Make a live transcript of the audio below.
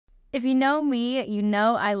If you know me, you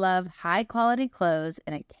know I love high-quality clothes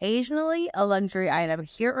and occasionally a luxury item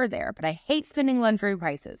here or there, but I hate spending luxury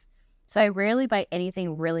prices, so I rarely buy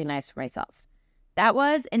anything really nice for myself. That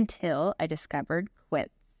was until I discovered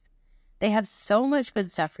Quince. They have so much good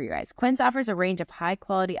stuff for you guys. Quince offers a range of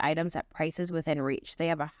high-quality items at prices within reach. They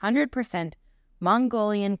have 100%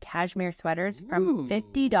 Mongolian cashmere sweaters from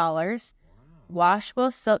 $50,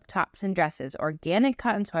 washable silk tops and dresses, organic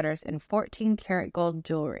cotton sweaters, and 14-karat gold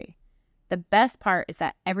jewelry. The best part is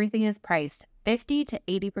that everything is priced 50 to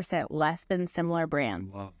 80% less than similar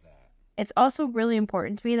brands. Love that. It's also really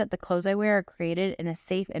important to me that the clothes I wear are created in a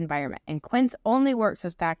safe environment, and Quince only works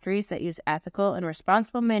with factories that use ethical and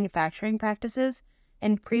responsible manufacturing practices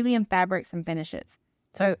and premium fabrics and finishes.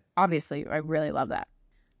 So obviously, I really love that.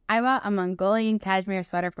 I bought a Mongolian cashmere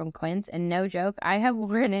sweater from Quince, and no joke, I have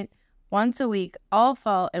worn it once a week all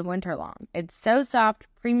fall and winter long. It's so soft,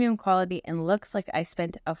 premium quality, and looks like I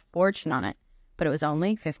spent a fortune on it, but it was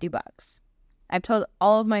only $50. I've told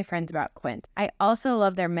all of my friends about Quince. I also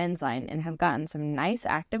love their men's line and have gotten some nice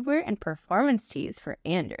activewear and performance tees for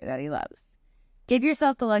Andrew that he loves. Give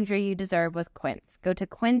yourself the luxury you deserve with Quince. Go to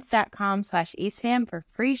quince.com/eastfam for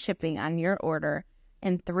free shipping on your order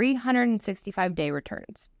and 365-day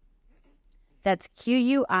returns. That's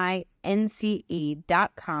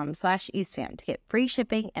QUINCE.com/eastfam to get free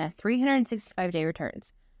shipping and a 365-day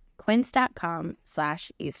returns.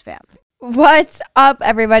 Quince.com/eastfam. What's up,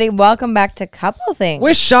 everybody? Welcome back to Couple Things,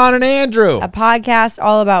 With Sean and Andrew. a podcast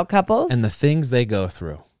all about couples. And the things they go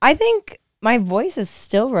through. I think my voice is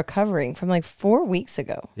still recovering from like 4 weeks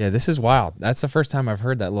ago. Yeah, this is wild. That's the first time I've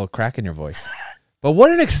heard that little crack in your voice. But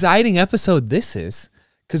what an exciting episode this is,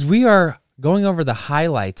 because we are going over the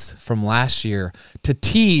highlights from last year to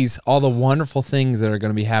tease all the wonderful things that are going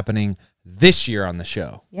to be happening this year on the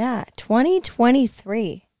show. Yeah,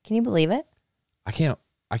 2023. Can you believe it? I can't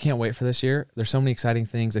wait for this year. There's so many exciting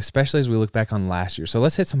things, especially as we look back on last year. So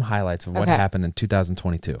let's hit some highlights of what Okay. happened in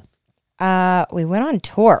 2022. We went on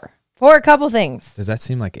tour for a couple things. Does that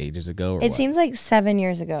seem like ages ago? Or It what? seems like 7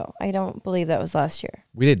 years ago. I don't believe that was last year.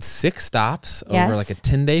 We did 6 stops Yes. over like a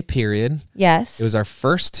 10-day period. Yes. It was our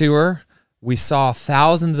first tour. We saw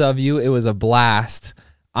thousands of you. It was a blast.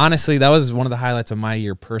 Honestly, that was one of the highlights of my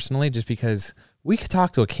year personally, just because we could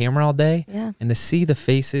talk to a camera all day. Yeah. And to see the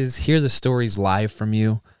faces, hear the stories live from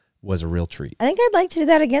you was a real treat. I think I'd like to do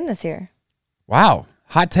that again this year. Wow.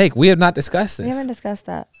 Hot take. We have not discussed We this. haven't discussed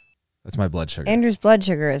that. That's my blood sugar. Andrew's blood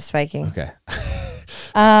sugar is spiking. Okay.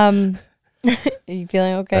 Are you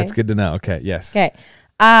feeling okay? That's good to know. Okay. Yes. Okay.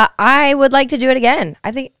 I would like to do it again.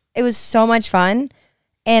 I think it was so much fun.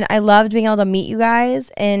 And I loved being able to meet you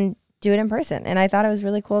guys and do it in person. And I thought it was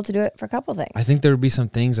really cool to do it for a couple things. I think there would be some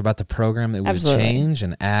things about the program that we would Absolutely. change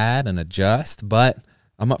and add and adjust, but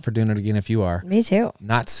I'm up for doing it again if you are. Me too.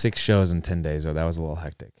 Not 6 shows in 10 days, though. That was a little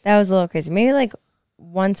hectic. That was a little crazy. Maybe like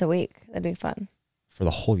once a week. That'd be fun. For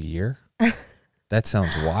the whole year? That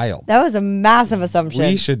sounds wild. That was a massive assumption.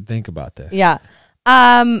 We should think about this. Yeah.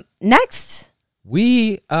 Next.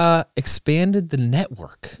 We expanded the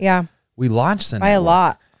network. Yeah. We launched the By a network.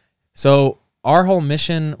 lot. So our whole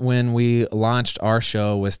mission when we launched our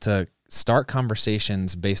show was to start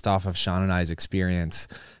conversations based off of Sean and I's experience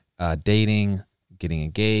dating, getting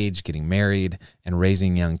engaged, getting married, and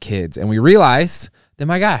raising young kids. And we realized that,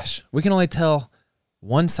 my gosh, we can only tell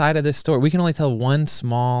one side of this story. We can only tell one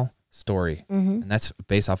small story, and that's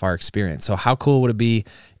based off our experience. So how cool would it be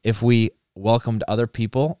if we welcomed other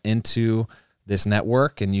people into this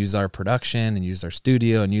network and use our production and use our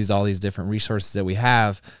studio and use all these different resources that we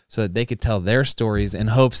have so that they could tell their stories, in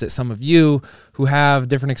hopes that some of you who have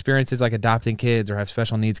different experiences like adopting kids or have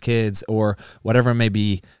special needs kids or whatever it may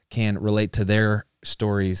be can relate to their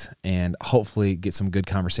stories and hopefully get some good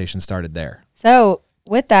conversation started there. So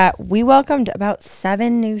with that, we welcomed about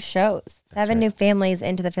 7 new shows, 7 new families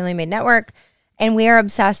into the Family Made Network, and we are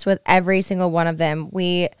obsessed with every single one of them.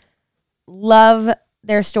 We love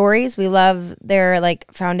their stories. We love their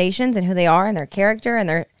like foundations and who they are and their character and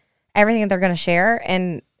their everything that they're going to share.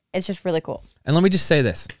 And it's just really cool. And let me just say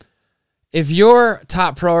this. If your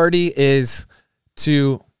top priority is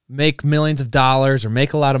to make millions of dollars or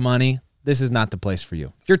make a lot of money, this is not the place for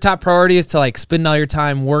you. If your top priority is to like spend all your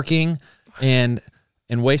time working and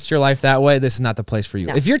waste your life that way, this is not the place for you.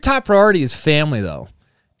 No. If your top priority is family though,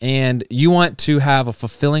 and you want to have a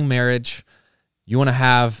fulfilling marriage, you want to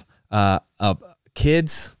have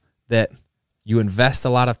kids that you invest a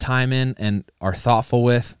lot of time in and are thoughtful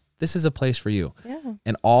with, this is a place for you. Yeah.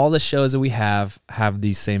 And all the shows that we have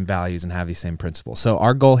these same values and have these same principles. So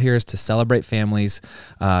our goal here is to celebrate families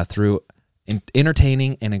through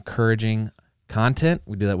entertaining and encouraging content.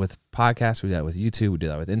 We do that with podcasts. We do that with YouTube. We do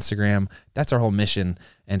that with Instagram. That's our whole mission.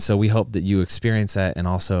 And so we hope that you experience that and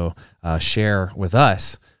also share with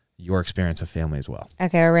us your experience of family as well.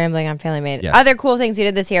 Okay, we're rambling on Family Made. Yes. Other cool things we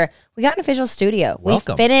did this year. We got an official studio.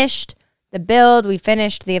 Welcome. We finished the build. We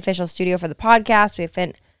finished the official studio for the podcast. We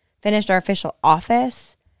finished our official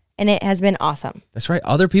office, and it has been awesome. That's right.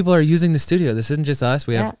 Other people are using the studio. This isn't just us.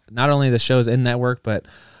 We have not only the shows in network, but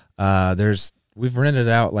we've rented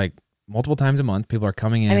it out like multiple times a month. People are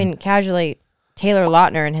coming in. I mean, casually, Taylor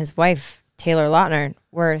Lautner and his wife, Taylor Lautner,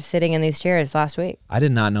 were sitting in these chairs last week. I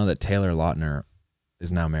did not know that Taylor Lautner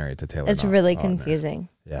is now married to Taylor. It's really Lautner. confusing.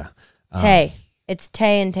 Yeah. Tay. It's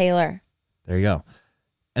Tay and Taylor. There you go.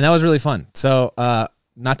 And that was really fun. So,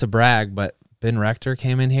 not to brag, but Ben Rector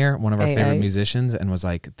came in here, one of our favorite musicians, and was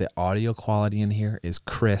like, the audio quality in here is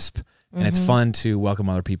crisp, and it's fun to welcome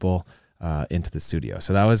other people into the studio.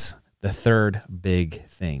 So that was the third big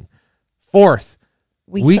thing. Fourth,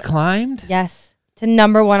 we climbed? Yes. To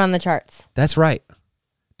number 1 on the charts. That's right.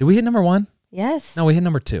 Did we hit number 1? Yes. No, we hit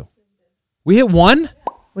number 2. We hit 1?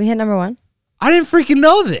 We hit number 1. I didn't freaking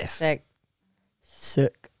know this.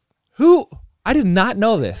 Sick. Who? I did not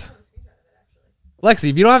know this. Lexi,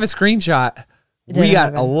 if you don't have a screenshot, we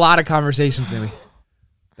got a lot of conversations, maybe.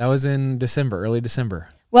 That was in December, early December.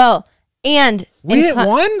 Well, and we hit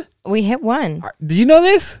 1? We hit 1. Do you know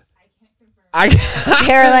this?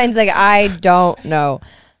 Caroline's like, I don't know.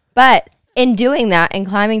 But in doing that and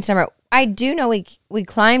climbing to number, I do know we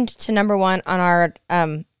climbed to number 1 on our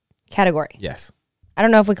category. Yes. I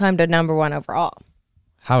don't know if we climbed to number 1 overall.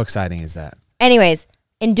 How exciting is that? Anyways,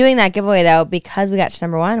 in doing that giveaway, though, because we got to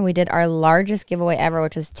number 1, we did our largest giveaway ever,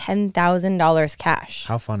 which was $10,000 cash.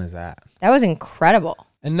 How fun is that? That was incredible.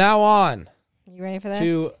 And now on. You ready for this?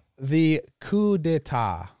 To the coup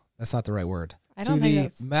d'etat. That's not the right word. I don't to think the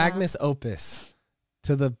that's magnus opus.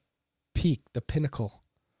 To the peak, the pinnacle.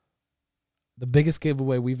 The biggest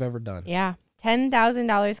giveaway we've ever done. Yeah.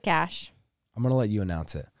 $10,000 cash. I'm going to let you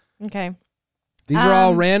announce it. Okay. These are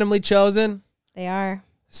all randomly chosen. They are.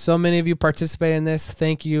 So many of you participate in this.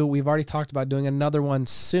 Thank you. We've already talked about doing another one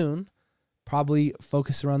soon. Probably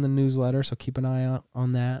focus around the newsletter, so keep an eye out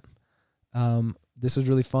on that. This was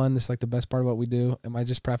really fun. This is like the best part of what we do. Am I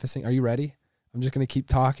just prefacing? Are you ready? I'm just going to keep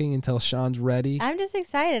talking until Sean's ready. I'm just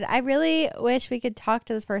excited. I really wish we could talk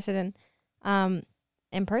to this person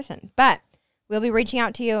in person. But we'll be reaching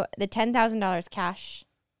out to you. The $10,000 cash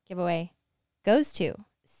giveaway goes to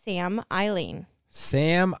Sam Eileen.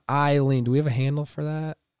 Sam Eileen. Do we have a handle for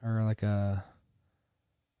that? Or like a...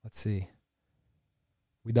 Let's see.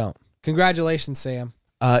 We don't. Congratulations, Sam.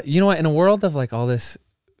 You know what? In a world of like all this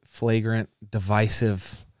flagrant,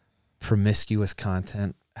 divisive, promiscuous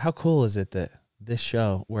content, how cool is it that this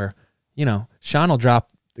show where, you know, Sean will drop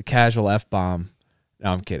the casual F-bomb.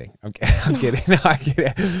 No, I'm kidding. I'm kidding. No, I'm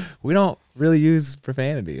kidding. We don't really use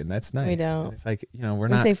profanity, and that's nice. We don't. It's like, you know,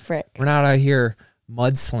 We say frick. We're not out here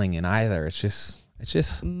mudslinging either. It's just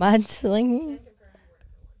mudslinging.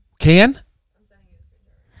 Can?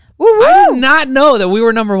 Woo-woo! I did not know that we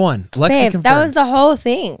were number 1. Lexi Babe, confirmed. that was the whole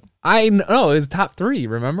thing. I know it was top 3.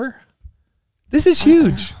 Remember? This is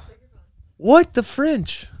huge. What the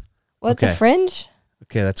French? What the fringe?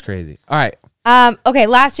 Okay, that's crazy. All right. Okay,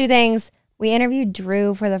 last 2 things. We interviewed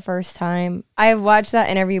Drew for the first time. I've watched that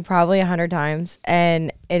interview probably 100 times,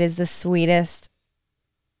 and it is the sweetest.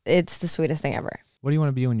 It's the sweetest thing ever. What do you want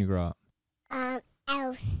to be when you grow up?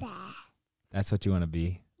 Elsa. That's what you want to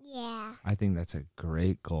be? Yeah. I think that's a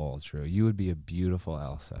great goal, Drew. You would be a beautiful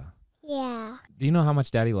Elsa. Yeah. Do you know how much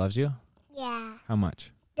Daddy loves you? Yeah. How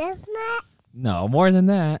much? That's not. No, more than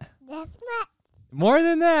that. That's not. More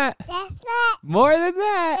than that. That's not. More than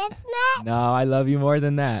that. That's not. No, I love you more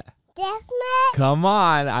than that. That's not. Come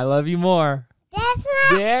on, I love you more. That's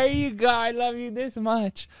not. There you go. I love you this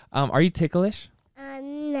much. Are you ticklish?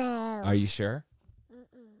 No. Are you sure?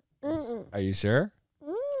 Mm-mm. Are you sure?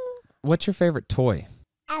 Mm. What's your favorite toy?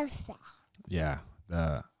 Elsa. Yeah,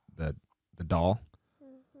 the doll.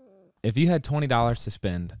 If you had $20 to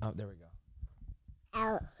spend, oh, there we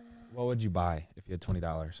go. What would you buy if you had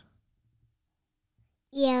 $20?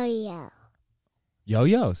 Yo-yo.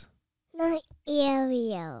 Yo-yos. Not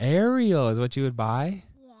Ariel. Ariel is what you would buy?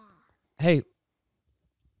 Yeah. Hey,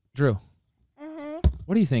 Drew, Uh-huh.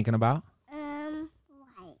 what are you thinking about?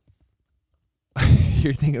 Life.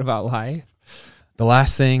 You're thinking about life? The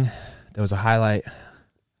last thing that was a highlight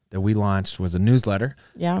that we launched was a newsletter.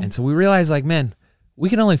 Yeah. And so we realized, like, man, we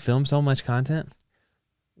can only film so much content.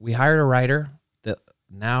 We hired a writer that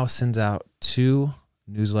now sends out 2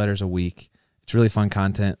 newsletters a week. It's really fun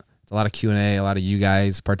content. It's a lot of Q&A. A lot of you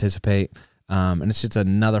guys participate. And it's just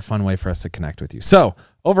another fun way for us to connect with you. So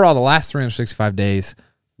overall, the last 365 days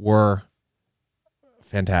were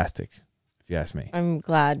fantastic, if you ask me. I'm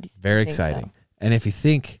glad. Very you think so. exciting. And if you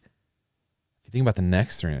think about the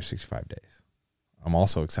next 365 days, I'm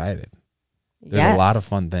also excited. There's a lot of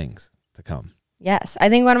fun things to come. Yes. I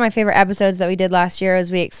think one of my favorite episodes that we did last year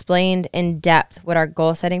is we explained in depth what our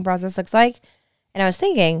goal setting process looks like. And I was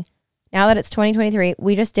thinking, now that it's 2023,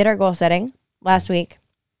 we just did our goal setting last week.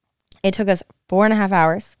 It took us 4.5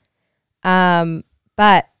 hours.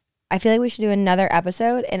 But I feel like we should do another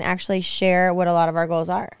episode and actually share what a lot of our goals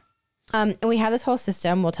are. And we have this whole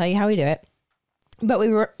system. We'll tell you how we do it. But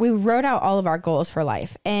we wrote out all of our goals for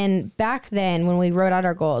life. And back then, when we wrote out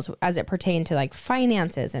our goals as it pertained to like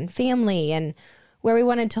finances and family and where we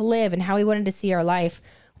wanted to live and how we wanted to see our life,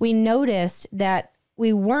 we noticed that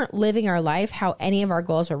we weren't living our life how any of our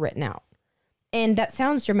goals were written out. And that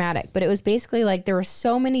sounds dramatic, but it was basically like there were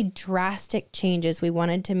so many drastic changes we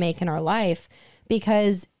wanted to make in our life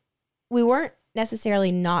because we weren't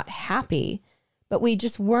necessarily not happy, but we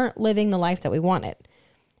just weren't living the life that we wanted.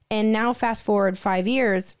 And now fast forward 5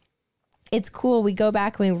 years, it's cool. We go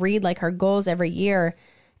back and we read like our goals every year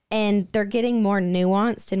and they're getting more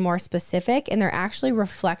nuanced and more specific and they're actually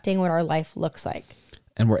reflecting what our life looks like.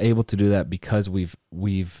 And we're able to do that because we've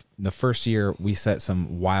the first year we set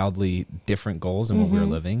some wildly different goals than what we were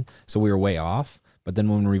living. So we were way off. But then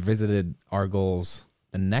when we revisited our goals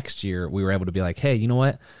the next year, we were able to be like, hey, you know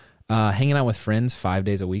what? Hanging out with friends 5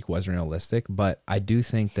 days a week wasn't realistic, but I do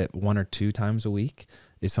think that 1 or 2 times a week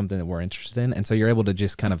is something that we're interested in. And so you're able to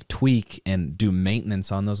just kind of tweak and do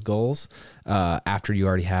maintenance on those goals after you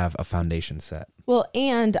already have a foundation set. Well,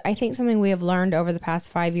 and I think something we have learned over the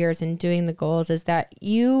past 5 years in doing the goals is that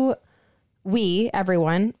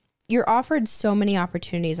everyone, you're offered so many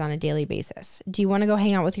opportunities on a daily basis. Do you want to go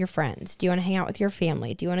hang out with your friends? Do you want to hang out with your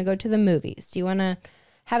family? Do you want to go to the movies? Do you want to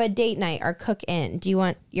have a date night or cook in? Do you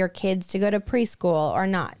want your kids to go to preschool or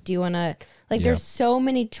not? Do you want to, there's so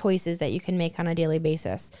many choices that you can make on a daily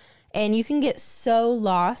basis. And you can get so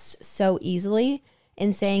lost so easily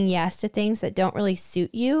in saying yes to things that don't really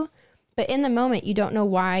suit you. But in the moment, you don't know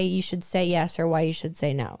why you should say yes or why you should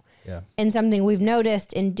say no. Yeah. And something we've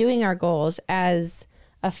noticed in doing our goals as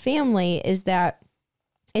a family is that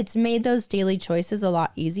it's made those daily choices a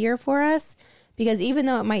lot easier for us because even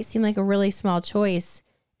though it might seem like a really small choice,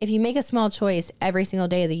 if you make a small choice every single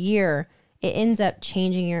day of the year, it ends up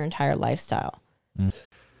changing your entire lifestyle.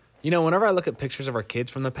 You know, whenever I look at pictures of our kids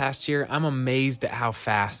from the past year, I'm amazed at how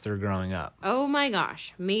fast they're growing up. Oh my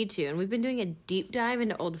gosh, me too. And we've been doing a deep dive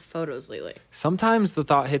into old photos lately. Sometimes the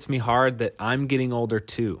thought hits me hard that I'm getting older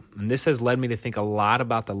too. And this has led me to think a lot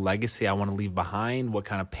about the legacy I want to leave behind, what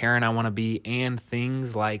kind of parent I want to be, and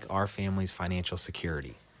things like our family's financial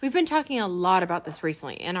security. We've been talking a lot about this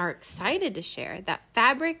recently and are excited to share that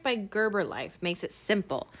Fabric by Gerber Life makes it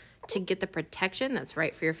simple to get the protection that's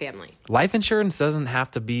right for your family. Life insurance doesn't have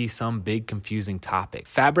to be some big confusing topic.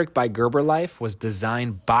 Fabric by Gerber Life was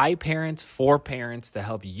designed by parents for parents to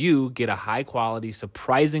help you get a high quality,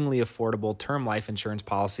 surprisingly affordable term life insurance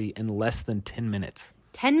policy in less than 10 minutes.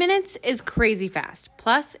 10 minutes is crazy fast.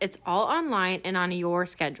 Plus, it's all online and on your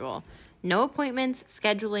schedule. No appointments,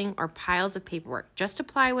 scheduling, or piles of paperwork. Just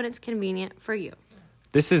apply when it's convenient for you.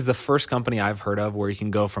 This is the first company I've heard of where you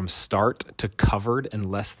can go from start to covered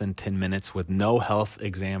in less than 10 minutes with no health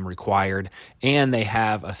exam required, and they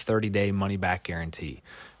have a 30-day money-back guarantee.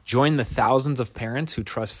 Join the thousands of parents who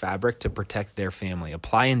trust Fabric to protect their family.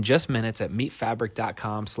 Apply in just minutes at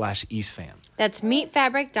meetfabric.com/EastFam. That's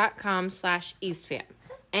meetfabric.com/EastFam.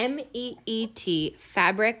 MEET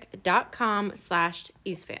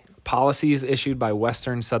fabric.com/EastFam. Policies issued by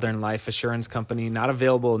Western Southern Life Assurance Company, not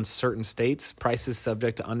available in certain states. Prices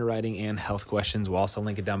subject to underwriting and health questions. We'll also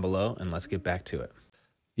link it down below, and let's get back to it.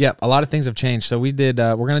 Yep, a lot of things have changed. So we're going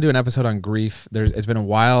to do an episode on grief. It's been a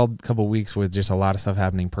wild couple of weeks with just a lot of stuff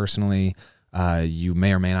happening personally. You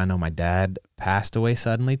may or may not know my dad passed away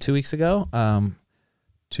suddenly 2 weeks ago,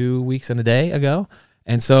 2 weeks and a day ago.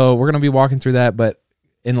 And so we're going to be walking through that. But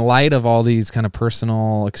in light of all these kind of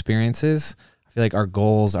personal experiences, I feel like our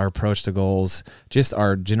goals, our approach to goals, just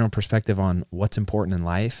our general perspective on what's important in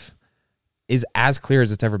life is as clear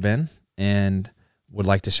as it's ever been, and would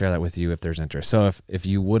like to share that with you if there's interest. So if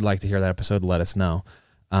you would like to hear that episode, let us know.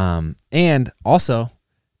 And also,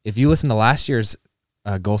 if you listen to last year's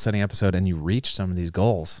goal setting episode and you reached some of these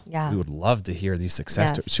goals, we would love to hear these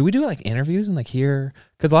success stories. Should we do like interviews and like hear?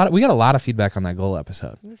 Because we got a lot of feedback on that goal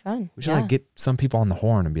episode. It'd be fun. We should like get some people on the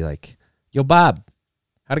horn and be like, "Yo, Bob,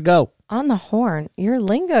 how'd it go?" On the horn. Your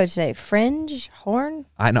lingo today. Fringe, horn.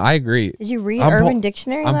 I know. I agree. Did you read Urban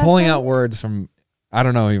Dictionary? I'm last pulling night? out words from I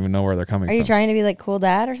don't even know where they're coming Are from. you trying to be like cool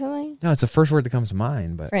dad or something? No, it's the first word that comes to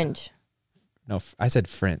mind, but Fringe. no, I said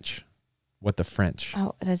French. What the French?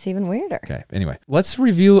 Oh, that's even weirder. Okay. Anyway, let's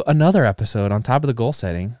review another episode on top of the goal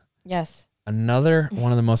setting. Yes. Another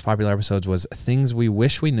one of the most popular episodes was things we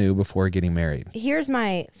wish we knew before getting married. Here's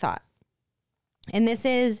my thought. And this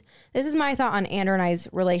is my thought on Andrew and I's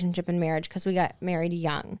relationship and marriage because we got married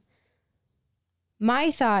young. My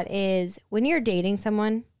thought is when you're dating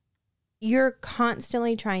someone, you're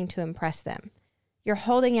constantly trying to impress them. You're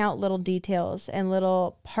holding out little details and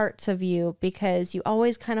little parts of you because you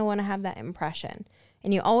always kind of want to have that impression.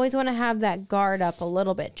 And you always want to have that guard up a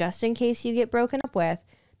little bit just in case you get broken up with,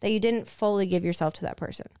 that you didn't fully give yourself to that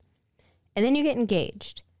person. And then you get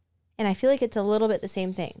engaged. And I feel like it's a little bit the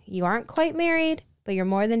same thing. You aren't quite married, but you're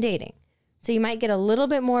more than dating. So you might get a little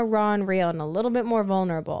bit more raw and real and a little bit more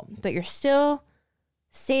vulnerable, but you're still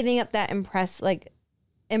saving up that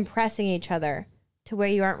impressing each other to where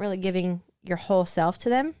you aren't really giving your whole self to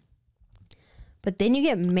them. But then you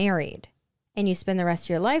get married and you spend the rest of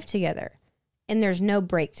your life together and there's no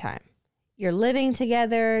break time. You're living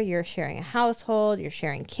together, you're sharing a household, you're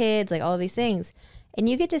sharing kids, like all of these things. And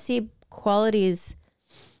you get to see qualities,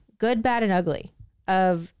 good, bad, and ugly,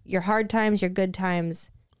 of your hard times, your good times.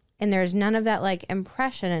 And there's none of that like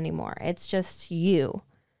impression anymore. It's just you.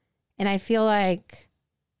 And I feel like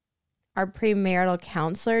our premarital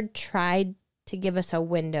counselor tried to give us a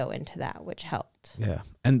window into that, which helped. Yeah.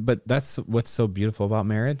 But that's what's so beautiful about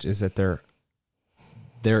marriage is that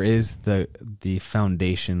there is the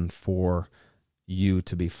foundation for you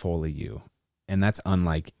to be fully you. And that's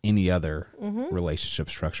unlike any other relationship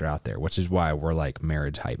structure out there, which is why we're like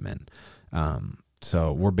marriage hype men.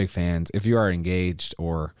 So we're big fans. If you are engaged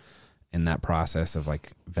or in that process of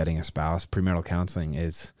like vetting a spouse, premarital counseling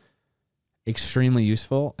is extremely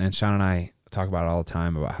useful. And Sean and I talk about it all the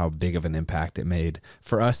time about how big of an impact it made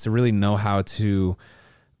for us to really know how to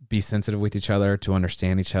be sensitive with each other, to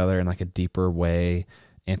understand each other in like a deeper way,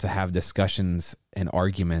 and to have discussions and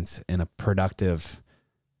arguments in a productive,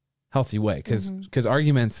 healthy way. Because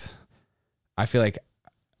arguments, I feel like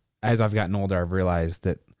as I've gotten older, I've realized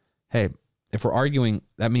that, hey, if we're arguing,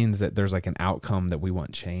 that means that there's like an outcome that we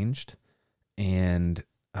want changed. And,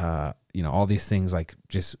 all these things like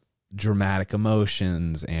just dramatic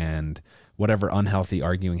emotions and whatever unhealthy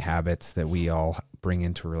arguing habits that we all bring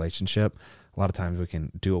into a relationship, a lot of times we can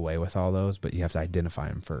do away with all those, but you have to identify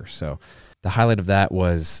them first. So the highlight of that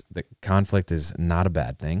was that conflict is not a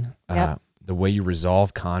bad thing. Yep. The way you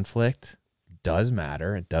resolve conflict does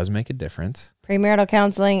matter. It does make a difference. Premarital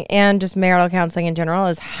counseling and just marital counseling in general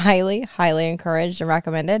is highly, highly encouraged and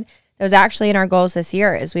recommended. That was actually in our goals this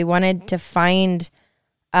year is we wanted to find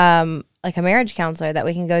like a marriage counselor that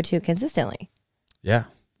we can go to consistently. Yeah.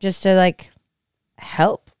 Just to like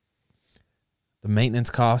help. The maintenance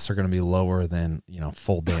costs are going to be lower than,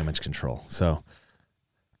 full damage control. So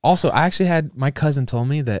also I actually had my cousin told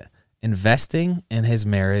me that investing in his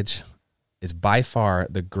marriage is by far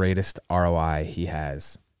the greatest ROI he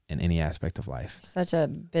has in any aspect of life. Such a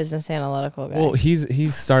business analytical guy. Well,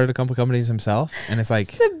 he's started a couple companies himself, and it's like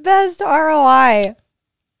It's the best ROI.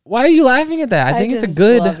 Why are you laughing at that? I think it's a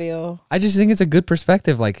good. Love you. I just think it's a good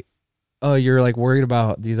perspective. Like, oh, you're like worried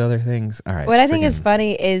about these other things. All right. What I think is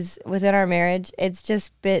funny is within our marriage, it's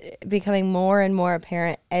just becoming more and more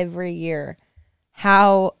apparent every year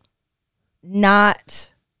how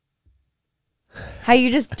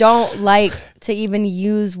you just don't like to even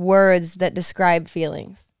use words that describe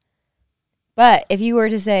feelings. But if you were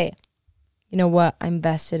to say, you know what, I'm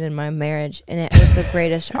vested in my marriage and it was the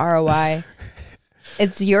greatest ROI,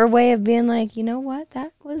 it's your way of being like, you know what,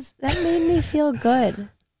 that made me feel good.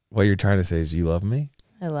 What you're trying to say is you love me?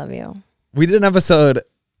 I love you. We did an episode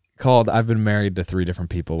called I've Been Married to 3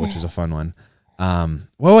 Different People, which was a fun one.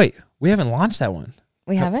 Wait, we haven't launched that one.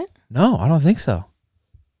 We haven't? No, I don't think so.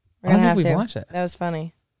 We're I don't gonna think have we've to. launched it. That was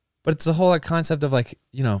funny. But it's the whole like concept of like,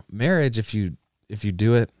 marriage, if you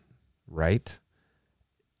do it right,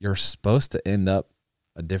 you're supposed to end up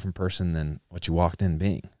a different person than what you walked in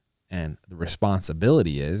being. And the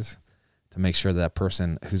responsibility is to make sure that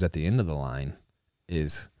person who's at the end of the line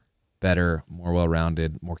is better, more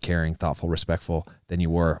well-rounded, more caring, thoughtful, respectful than you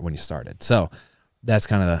were when you started. So that's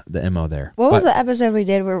kind of the MO there. What was the episode we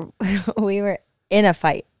did where we were in a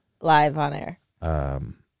fight live on air?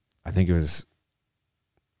 I think it was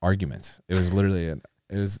arguments. It was literally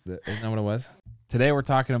isn't that what it was? Today we're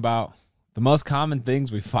talking about the most common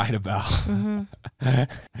things we fight about. Mm-hmm.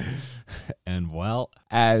 And well,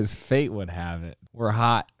 as fate would have it, we're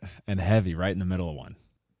hot and heavy right in the middle of one.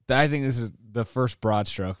 I think this is the first broad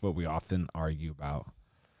stroke of what we often argue about.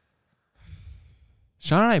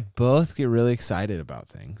 Sean and I both get really excited about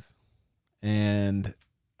things, and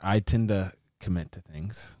I tend to commit to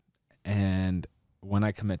things. And when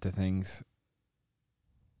I commit to things,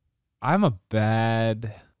 I'm a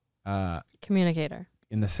bad Communicator.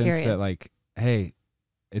 in the sense Period. that, like, hey,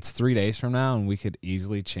 it's 3 days from now and we could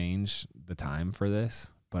easily change the time for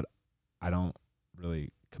this, but I don't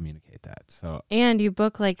really communicate that. So And you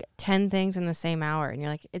book like 10 things in the same hour and you're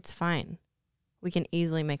like, it's fine. We can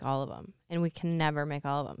easily make all of them. And we can never make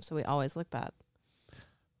all of them. So we always look bad.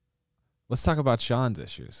 let's talk about Sean's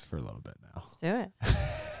issues for a little bit now. Let's do it.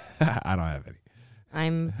 I don't have any.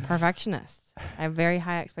 I'm perfectionist. I have very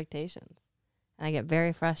high expectations. And I get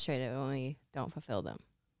very frustrated when we don't fulfill them.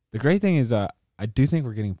 The great thing is I do think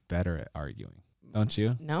we're getting better at arguing. Don't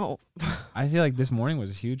you? No. I feel like this morning was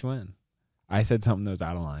a huge win. I said something that was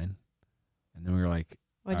out of line, and then we were like,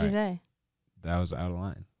 What'd you say? that was out of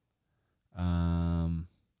line.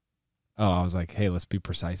 I was like, hey, let's be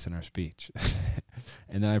precise in our speech.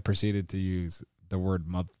 And then I proceeded to use the word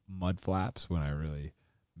mud flaps when I really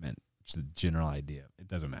meant just the general idea. It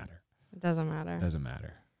doesn't matter. It doesn't matter. It doesn't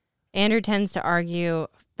matter. Andrew tends to argue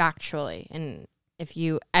factually. And if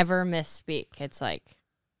you ever misspeak, it's like,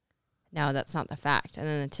 no, that's not the fact. And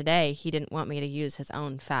then today, he didn't want me to use his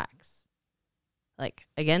own facts, like,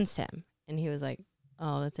 against him. And he was like,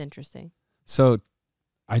 oh, that's interesting. So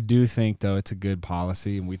I do think, though, it's a good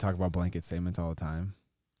policy, and we talk about blanket statements all the time,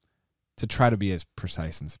 to try to be as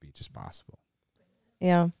precise in speech as possible.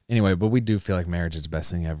 Yeah. Anyway, but we do feel like marriage is the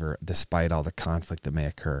best thing ever, despite all the conflict that may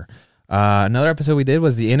occur. Another episode we did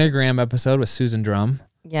was the Enneagram episode with Susan Drum.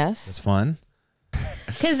 It Yes. was fun.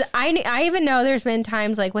 Because I even know there's been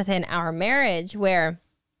times like within our marriage where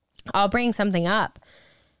I'll bring something up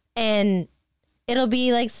and it'll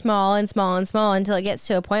be like small and small and small until it gets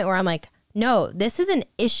to a point where I'm like, no, this is an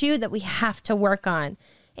issue that we have to work on.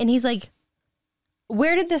 And he's like,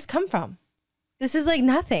 where did this come from? This is like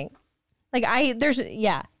nothing. Like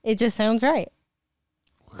it just sounds right.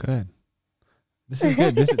 Good. This is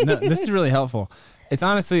good. This is really helpful. It's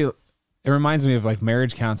honestly, it reminds me of like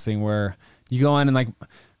marriage counseling where you go in and like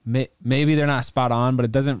maybe they're not spot on, but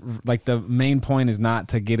it doesn't, like, the main point is not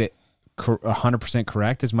to get it 100%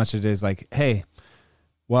 correct as much as it is like, hey,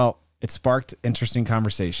 well, it sparked interesting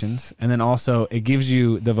conversations. And then also it gives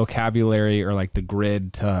you the vocabulary or like the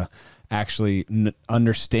grid to actually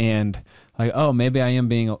understand, like, oh, maybe I am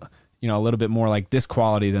being, a little bit more like this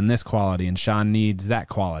quality than this quality, and Sean needs that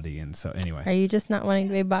quality. And so anyway. Are you just not wanting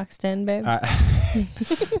to be boxed in, babe?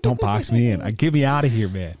 Don't box me in. Get me out of here,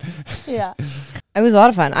 man. Yeah. It was a lot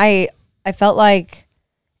of fun. I felt like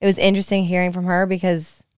it was interesting hearing from her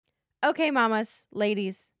because, okay, mamas,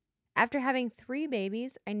 ladies, after having 3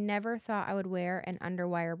 babies, I never thought I would wear an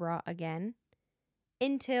underwire bra again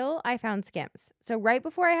until I found Skims. So right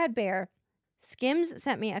before I had Bear, Skims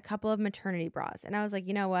sent me a couple of maternity bras. And I was like,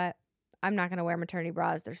 you know what? I'm not going to wear maternity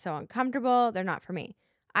bras. They're so uncomfortable. They're not for me.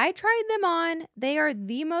 I tried them on. They are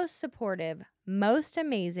the most supportive, most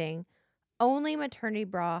amazing, only maternity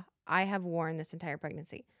bra I have worn this entire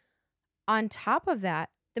pregnancy. On top of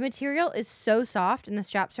that, the material is so soft and the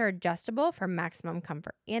straps are adjustable for maximum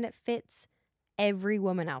comfort. And it fits every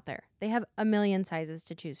woman out there. They have a million sizes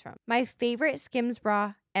to choose from. My favorite Skims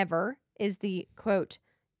bra ever is the, quote,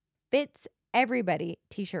 fits everybody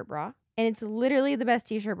t-shirt bra. And it's literally the best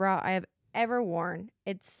t-shirt bra I have ever worn.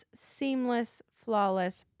 It's seamless,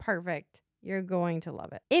 flawless, perfect. You're going to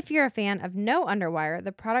love it. If you're a fan of no underwire,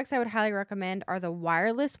 the products I would highly recommend are the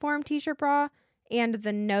wireless form t-shirt bra and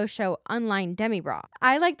the no-show unlined demi bra.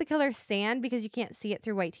 I like the color sand because you can't see it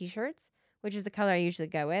through white t-shirts, which is the color I usually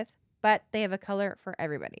go with, but they have a color for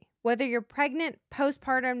everybody. Whether you're pregnant,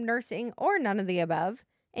 postpartum, nursing, or none of the above,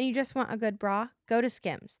 and you just want a good bra, go to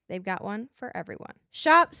Skims. They've got one for everyone.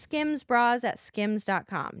 Shop Skims bras at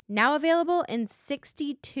skims.com. Now available in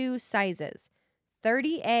 62 sizes,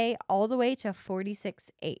 30A all the way to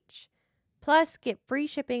 46H. Plus, get free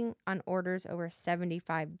shipping on orders over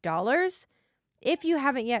 $75. If you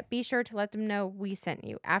haven't yet, be sure to let them know we sent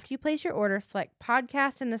you. After you place your order, select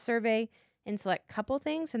podcast in the survey and select couple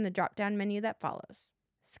things in the drop-down menu that follows.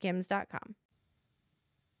 Skims.com.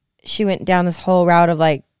 She went down this whole route of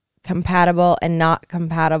like compatible and not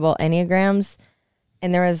compatible Enneagrams.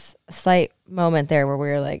 And there was a slight moment there where we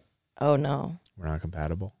were like, oh no. We're not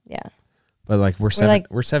compatible. Yeah. But like we're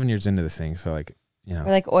 7 years into this thing, so like, We're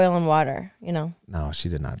like oil and water, No, she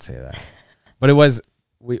did not say that. But it was,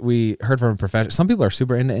 we heard from a professional. Some people are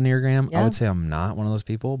super into Enneagram. Yeah. I would say I'm not one of those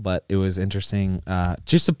people, but it was interesting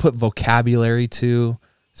just to put vocabulary to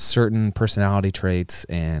certain personality traits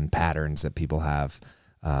and patterns that people have.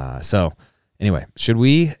 So Anyway, should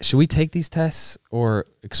we take these tests or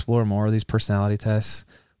explore more of these personality tests?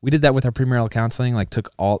 We did that with our premarital counseling, like took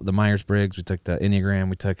all the Myers-Briggs, we took the Enneagram,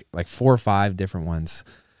 we took like 4 or 5 different ones.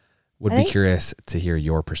 Would be curious to hear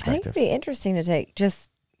your I think perspective. it'd be interesting to take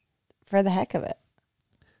just for the heck of it.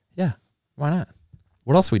 Yeah, why not?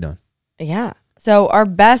 What else are we doing? Yeah. So our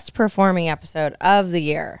best performing episode of the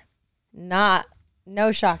year, no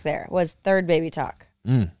shock there, was Third Baby Talk.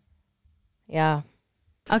 Yeah.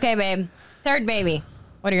 Okay, babe. Third baby.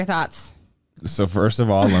 What are your thoughts? So first of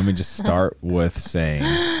all, let me just start with saying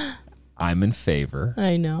I'm in favor.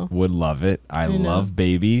 I know. Would love it. I love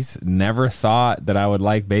babies. Never thought that I would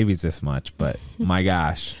like babies this much, but my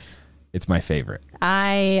gosh, it's my favorite.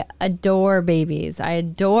 I adore babies. I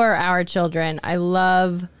adore our children. I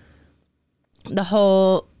love being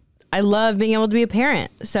able to be a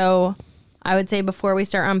parent. So I would say before we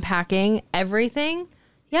start unpacking everything,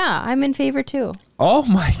 yeah, I'm in favor too. Oh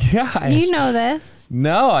my gosh. You know this.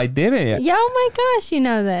 No, I didn't. Yeah, oh my gosh, you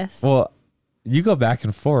know this. Well, you go back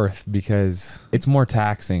and forth because it's more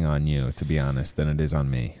taxing on you, to be honest, than it is on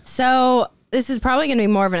me. So this is probably going to be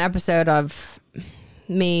more of an episode of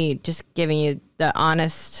me just giving you the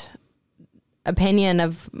honest opinion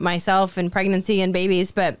of myself and pregnancy and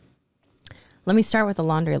babies. But let me start with a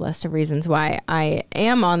laundry list of reasons why I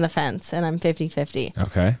am on the fence and I'm 50-50.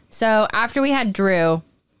 Okay. So after we had Drew,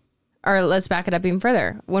 or let's back it up even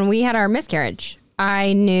further. When we had our miscarriage,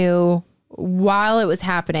 I knew while it was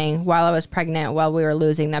happening, while I was pregnant, while we were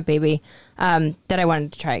losing that baby, that I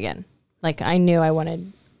wanted to try again. Like I knew I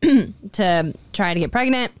wanted to try to get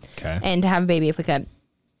pregnant and to have a baby if we could.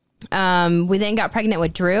 We then got pregnant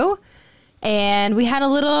with Drew, and we had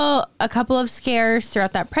a couple of scares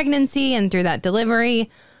throughout that pregnancy and through that delivery.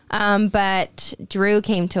 But Drew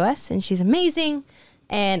came to us and she's amazing.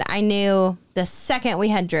 And I knew the second we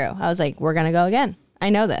had Drew, I was like, we're going to go again. I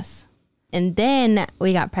know this. And then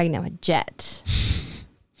we got pregnant with Jet.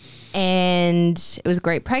 And it was a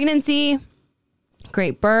great pregnancy,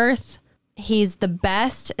 great birth. He's the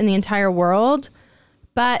best in the entire world.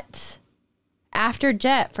 But after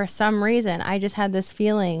Jet, for some reason, I just had this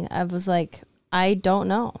feeling of was like, I don't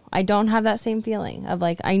know. I don't have that same feeling of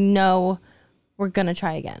like, I know we're going to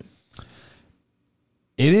try again.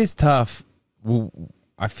 It is tough.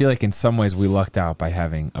 I feel like in some ways we lucked out by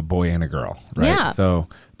having a boy and a girl, right? Yeah. So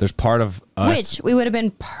there's part of us. Which we would have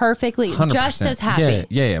been perfectly 100%. just as happy.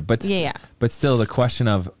 Yeah. But still the question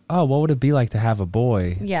of, what would it be like to have a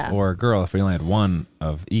boy or a girl if we only had one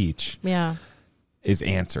of each is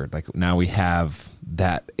answered. Like now we have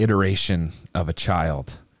that iteration of a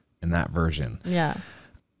child in that version. Yeah.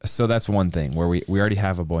 So that's one thing where we already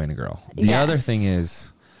have a boy and a girl. The other thing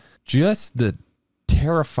is just the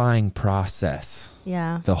terrifying process.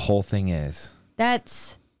 Yeah. The whole thing is.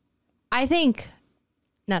 I think,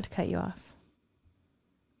 not to cut you off,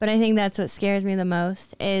 but I think that's what scares me the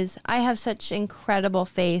most is I have such incredible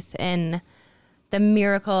faith in the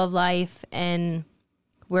miracle of life, and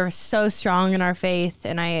we're so strong in our faith,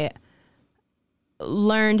 and I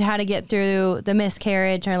learned how to get through the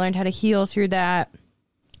miscarriage. I learned how to heal through that.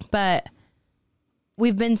 But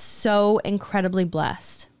we've been so incredibly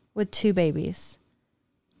blessed with 2 babies.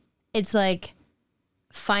 It's like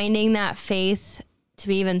finding that faith to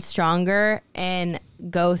be even stronger and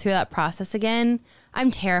go through that process again. I'm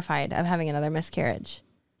terrified of having another miscarriage.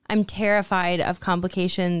 I'm terrified of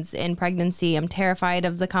complications in pregnancy. I'm terrified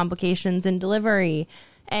of the complications in delivery.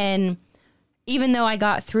 And even though I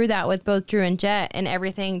got through that with both Drew and Jet and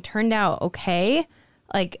everything turned out okay,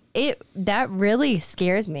 like that really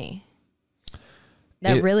scares me.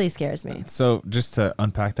 That really scares me. So just to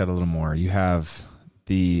unpack that a little more, you have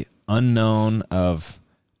the unknown of,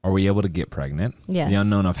 are we able to get pregnant? Yes. The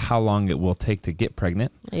unknown of how long it will take to get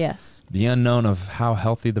pregnant. Yes. The unknown of how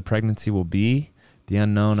healthy the pregnancy will be. The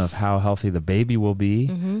unknown of how healthy the baby will be.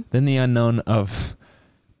 Mm-hmm. Then the unknown of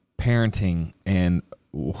parenting and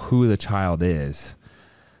who the child is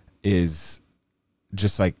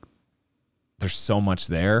just like, there's so much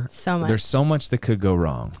there. So much. There's so much that could go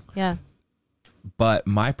wrong. Yeah. But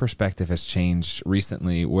my perspective has changed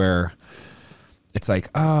recently where it's like,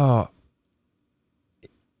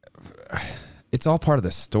 it's all part of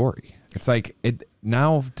the story. It's like it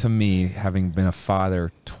now to me, having been a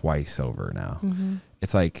father twice over now,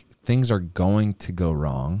 it's like things are going to go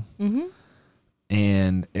wrong. Mm-hmm.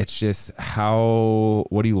 And it's just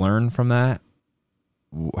what do you learn from that?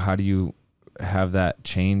 How do you have that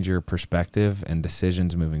change your perspective and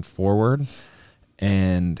decisions moving forward?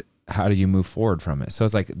 And how do you move forward from it? So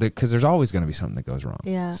it's like, because there's always going to be something that goes wrong.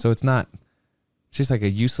 Yeah. So it's just like a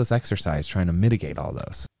useless exercise trying to mitigate all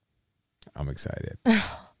those. I'm excited.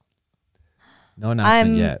 No announcement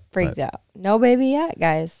I'm yet. freaked out. No baby yet,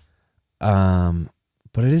 guys.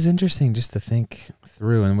 But it is interesting just to think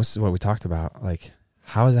through, and this is what we talked about. Like,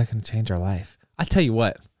 how is that going to change our life? I tell you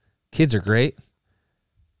what, kids are great.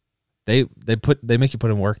 They make you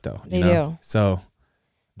put in work though. They do. So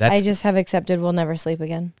I just have accepted we'll never sleep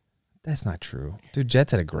again. that's not true, dude.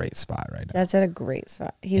 Jet's at a great spot right now. That's at a great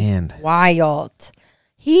spot. He's And- wild.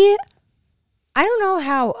 I don't know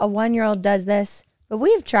how a 1-year-old does this, but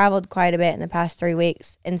we've traveled quite a bit in the past 3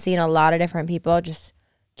 weeks and seen a lot of different people just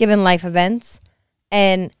given life events.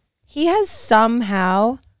 And he has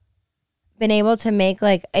somehow been able to make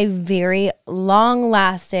like a very long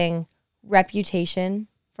lasting reputation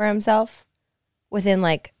for himself within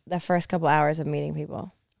like the first couple hours of meeting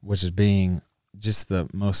people. Which is being just the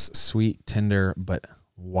most sweet, tender, but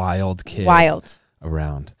wild kid Wild.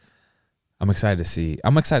 around. I'm excited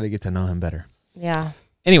to get to know him better. Yeah.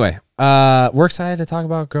 Anyway, we're excited to talk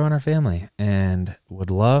about growing our family and would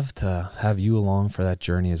love to have you along for that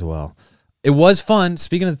journey as well. It was fun.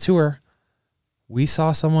 Speaking of the tour, we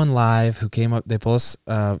saw someone live who came up. They pulled us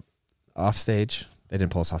off stage. They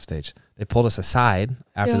didn't pull us off stage. They pulled us aside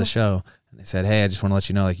after the show and they said, "Hey, I just want to let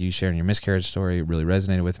you know, like, you sharing your miscarriage story really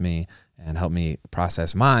resonated with me and helped me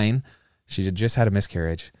process mine." She had just had a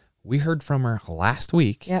miscarriage. We heard from her last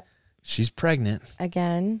week. Yep. She's pregnant.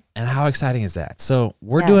 Again. And how exciting is that? So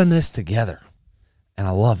we're Yes. doing this together, and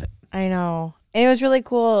I love it. I know. And it was really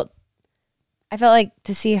cool. I felt like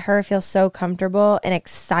to see her feel so comfortable and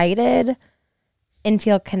excited and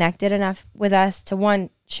feel connected enough with us to, one,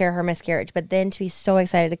 share her miscarriage, but then to be so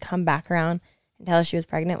excited to come back around and tell us she was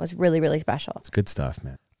pregnant was really, really special. It's good stuff,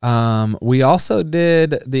 man. We also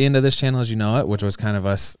did the end of this channel as you know it, which was kind of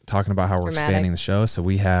us talking about how we're Dramatic. expanding the show. So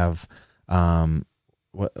we have,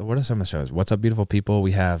 what are some of the shows? What's Up, Beautiful People?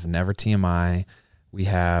 We have Never TMI. We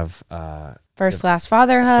have First Class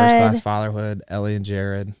Fatherhood. First Class Fatherhood. Ellie and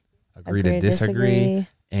Jared Agree to Disagree,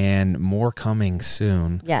 and more coming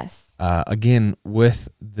soon. Yes. Again, with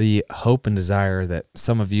the hope and desire that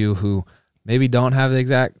some of you who maybe don't have the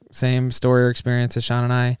exact same story or experience as Sean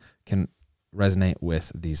and I can resonate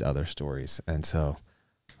with these other stories. And so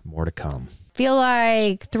more to come. Feel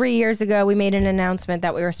like 3 years ago, we made an announcement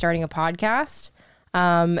that we were starting a podcast.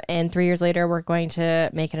 And 3 years later, we're going to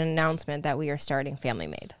make an announcement that we are starting Family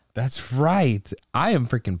Made. That's right. I am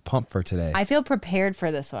freaking pumped for today. I feel prepared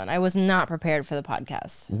for this one. I was not prepared for the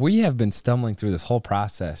podcast. We have been stumbling through this whole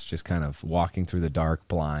process, just kind of walking through the dark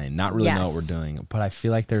blind, not really know what we're doing. But I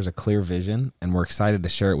feel like there's a clear vision, and we're excited to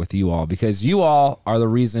share it with you all because you all are the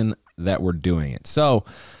reason that we're doing it. So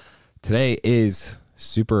today is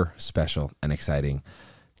super special and exciting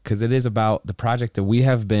because it is about the project that we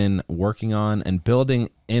have been working on and building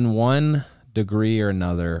in one degree or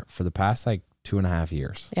another for the past 2.5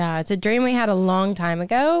 years. Yeah, it's a dream we had a long time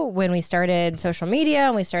ago when we started social media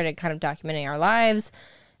and we started kind of documenting our lives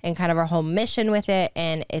and kind of our whole mission with it.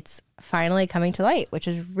 And it's finally coming to light, which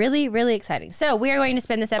is really, really exciting. So we are going to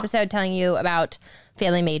spend this episode telling you about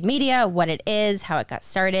Family Made Media, what it is, how it got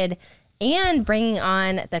started, and bringing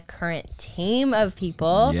on the current team of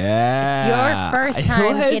people. Yeah. It's your first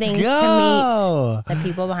time getting to meet the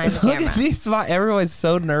people behind the camera. These everyone's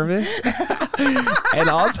so nervous and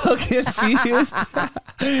also confused.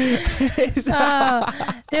 They're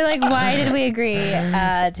like, why did we agree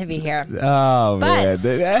to be here? Oh, man.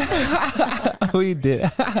 We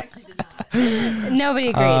did. Nobody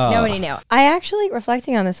agreed. Nobody knew. I actually,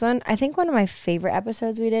 reflecting on this one, I think one of my favorite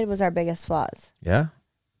episodes we did was our biggest flaws. Yeah.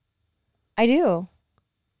 I do.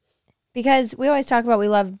 Because we always talk about we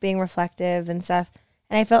love being reflective and stuff.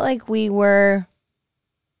 And I felt like we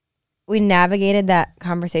navigated that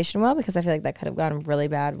conversation well because I feel like that could have gone really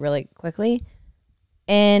bad really quickly.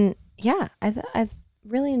 And yeah, I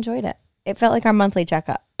really enjoyed it. It felt like our monthly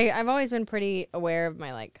checkup. I've always been pretty aware of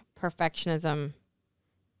my perfectionism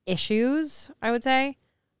issues, I would say.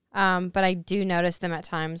 But I do notice them at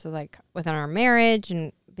times with within our marriage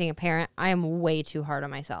and being a parent. I am way too hard on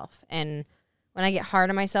myself. And when I get hard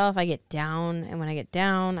on myself, I get down. And when I get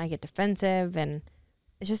down, I get defensive. And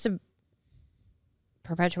it's just a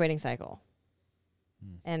perpetuating cycle.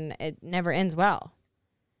 And it never ends well.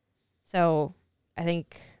 So I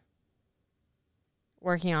think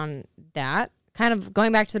working on that, kind of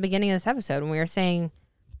going back to the beginning of this episode when we were saying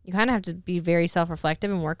you kind of have to be very self-reflective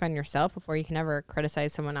and work on yourself before you can ever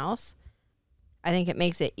criticize someone else. I think it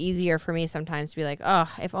makes it easier for me sometimes to be like,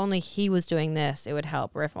 oh, if only he was doing this, it would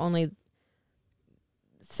help. Or if only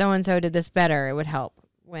so-and-so did this better, it would help,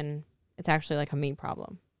 when it's actually a me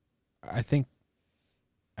problem. I think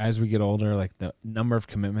as we get older, the number of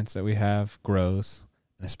commitments that we have grows,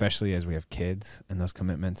 and especially as we have kids and those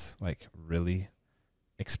commitments really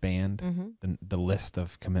expand, Mm-hmm. the list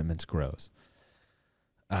of commitments grows.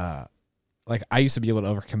 Like I used to be able to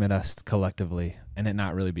overcommit us collectively and it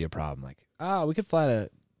not really be a problem. Like, we could fly to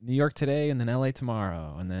New York today and then LA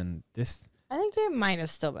tomorrow and then this. I think it might have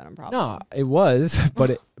still been a problem. No, it was,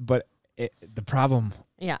 but the problem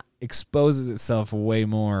Yeah. exposes itself way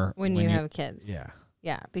more When you have kids. Yeah.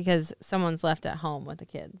 Yeah, because someone's left at home with the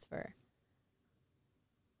kids for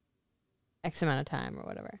X amount of time or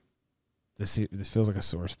whatever. This feels like a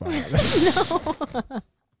sore spot. No.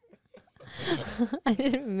 I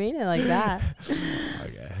didn't mean it like that.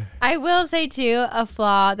 Okay. I will say, too, a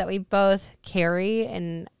flaw that we both carry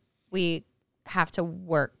and we have to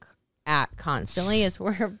work at constantly is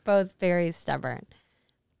we're both very stubborn.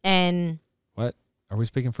 And What? Are we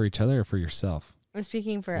speaking for each other or for yourself? I'm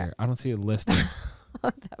speaking for... Here, I don't see a list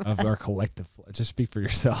of our collective. Just speak for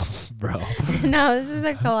yourself, bro. No, this is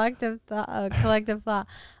a collective flaw.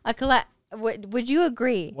 Would you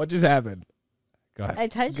agree? What just happened? Go ahead. I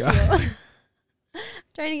touched Go you. ahead.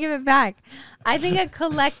 Trying to give it back. I think a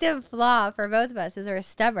collective flaw for both of us is we're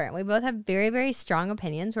stubborn. We both have very, very strong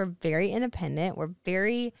opinions. We're very independent. We're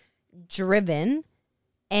very driven.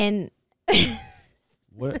 And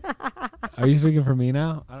What? Are you speaking for me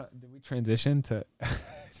now? Did we transition to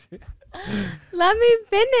let me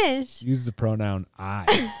finish. use the pronoun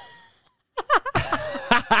I?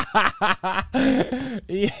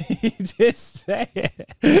 You just say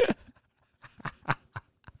it.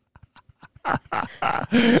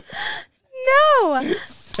 No.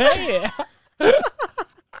 Say it.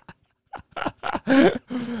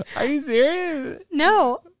 Are you serious?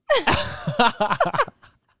 No.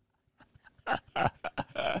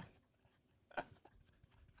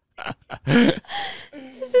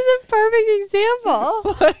 This is a perfect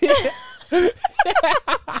example.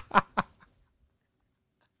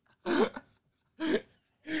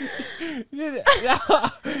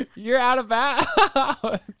 You're out of bounds.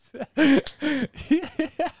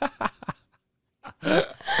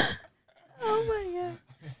 Oh my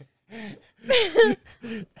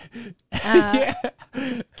god.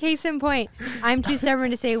 Case in point, I'm too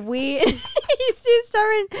stubborn to say we. He's too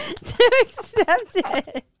stubborn to accept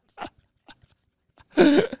it.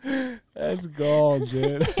 That's gold,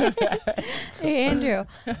 dude. Hey Andrew,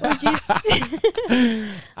 would you say,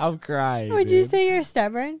 I'm crying. would you say you're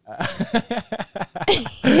stubborn?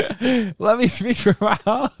 Let me speak for my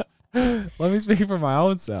own. Let me speak for my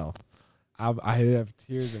own self. I have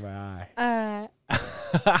tears in my eye.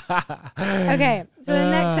 Okay, so the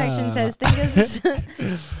next section says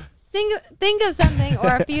think of something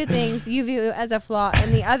or a few things you view as a flaw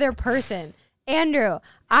in the other person. Andrew,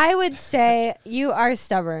 I would say you are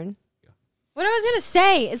stubborn. What I was going to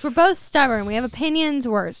say is we're both stubborn. We have opinions.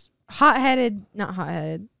 We're hot-headed, not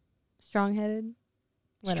hot-headed, strong-headed.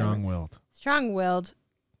 Whatever. Strong-willed. Strong-willed.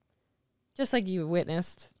 Just like you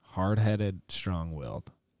witnessed. Hard-headed,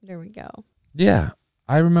 strong-willed. There we go. Yeah,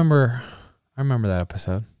 I remember that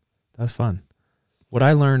episode. That was fun. What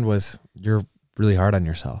I learned was you're really hard on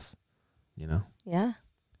yourself, you know? Yeah.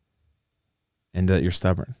 And that you're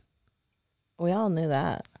stubborn. We all knew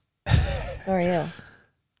that. So are you.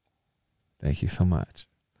 Thank you so much.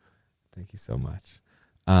 Thank you so much.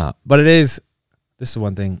 But this is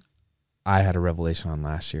one thing I had a revelation on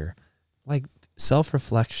last year. Like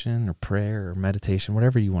self-reflection or prayer or meditation,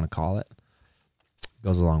 whatever you want to call it,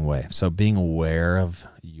 goes a long way. So being aware of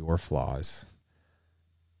your flaws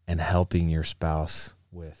and helping your spouse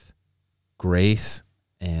with grace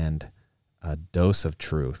and a dose of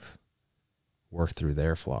truth work through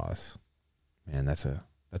their flaws. Man, that's a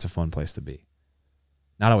fun place to be.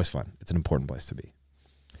 Not always fun. It's an important place to be.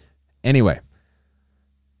 Anyway,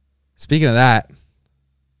 speaking of that,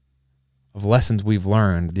 of lessons we've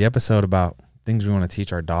learned, the episode about things we want to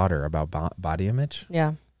teach our daughter about body image.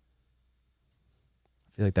 Yeah.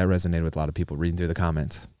 I feel like that resonated with a lot of people reading through the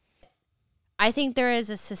comments. I think there is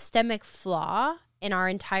a systemic flaw in our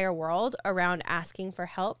entire world around asking for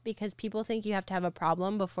help because people think you have to have a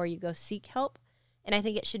problem before you go seek help. And I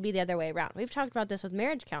think it should be the other way around. We've talked about this with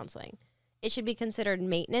marriage counseling. It should be considered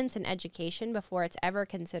maintenance and education before it's ever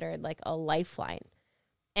considered like a lifeline.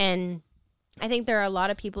 And I think there are a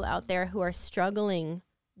lot of people out there who are struggling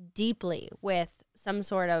deeply with some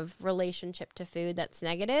sort of relationship to food that's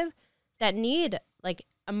negative that need like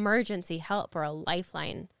emergency help or a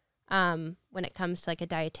lifeline when it comes to like a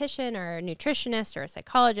dietitian or a nutritionist or a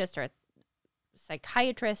psychologist or a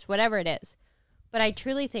psychiatrist, whatever it is. But I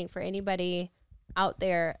truly think for anybody out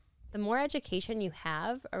there, the more education you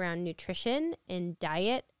have around nutrition and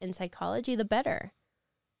diet and psychology, the better.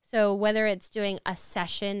 So whether it's doing a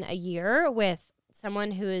session a year with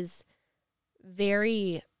someone who is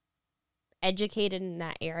very educated in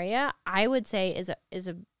that area, I would say is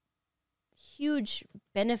a huge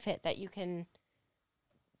benefit that you can,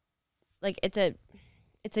 like, it's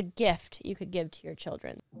a gift you could give to your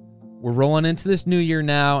children. We're rolling into this new year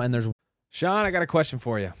now, and there's Sean, I got a question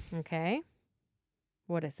for you. Okay.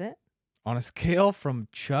 What is it? On a scale from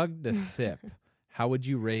chug to sip, how would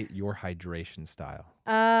you rate your hydration style?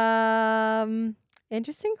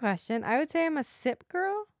 Interesting question. I would say I'm a sip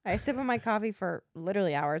girl. I sip on my coffee for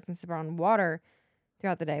literally hours and sip on water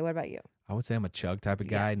throughout the day. What about you? I would say I'm a chug type of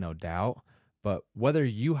guy, no doubt. But whether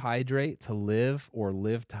you hydrate to live or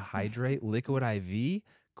live to hydrate, Liquid IV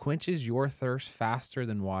quenches your thirst faster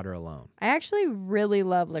than water alone. I actually really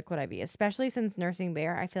love Liquid IV, especially since nursing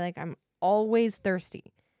Bear. I feel like I'm always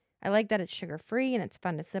thirsty. I like that it's sugar-free and it's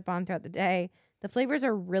fun to sip on throughout the day. The flavors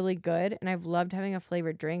are really good, and I've loved having a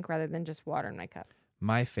flavored drink rather than just water in my cup.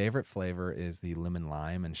 My favorite flavor is the lemon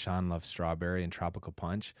lime, and Sean loves strawberry and tropical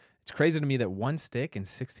punch. It's crazy to me that one stick and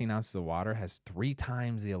 16 ounces of water has 3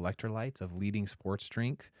 times the electrolytes of leading sports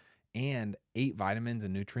drinks and 8 vitamins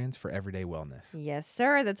and nutrients for everyday wellness. Yes,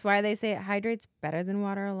 sir. That's why they say it hydrates better than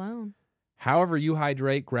water alone. However you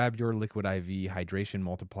hydrate, grab your Liquid IV Hydration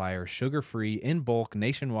Multiplier, sugar-free, in bulk,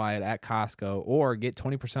 nationwide at Costco, or get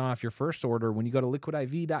 20% off your first order when you go to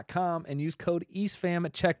liquidiv.com and use code EastFam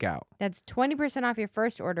at checkout. That's 20% off your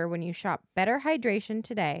first order when you shop Better Hydration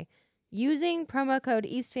today using promo code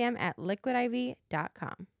EastFam at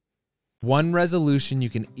liquidiv.com. One resolution you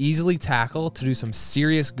can easily tackle to do some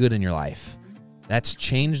serious good in your life. That's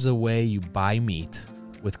change the way you buy meat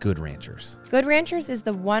with Good Ranchers. Good Ranchers is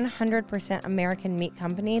the 100% American meat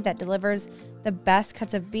company that delivers the best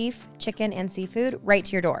cuts of beef, chicken, and seafood right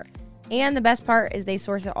to your door. And the best part is they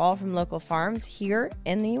source it all from local farms here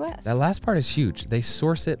in the U.S. That last part is huge. They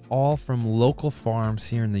source it all from local farms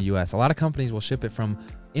here in the U.S. A lot of companies will ship it from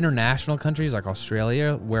international countries like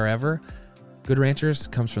Australia, wherever. Good Ranchers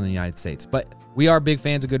comes from the United States. But we are big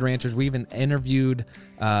fans of Good Ranchers. We even interviewed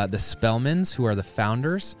the Spellmans, who are the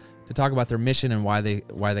founders, to talk about their mission and why they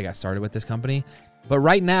got started with this company. But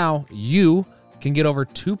right now, you can get over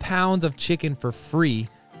 2 pounds of chicken for free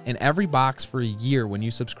in every box for a year when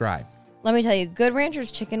you subscribe. Let me tell you, Good Ranchers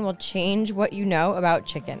chicken will change what you know about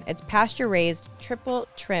chicken. It's pasture-raised, triple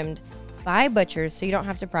trimmed by butchers, so you don't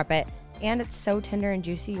have to prep it. And it's so tender and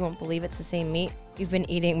juicy, you won't believe it's the same meat you've been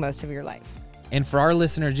eating most of your life. And for our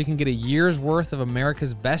listeners, you can get a year's worth of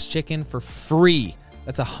America's best chicken for free.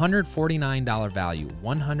 That's a $149 value,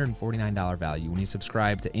 $149 value when you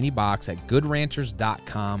subscribe to any box at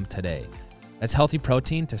goodranchers.com today. That's healthy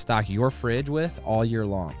protein to stock your fridge with all year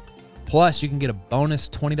long. Plus, you can get a bonus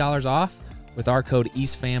 $20 off with our code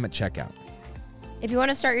EastFam at checkout. If you want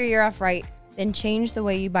to start your year off right, then change the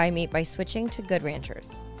way you buy meat by switching to Good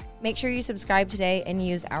Ranchers. Make sure you subscribe today and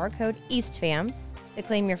use our code EastFam to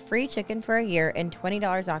claim your free chicken for a year and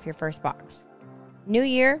 $20 off your first box. New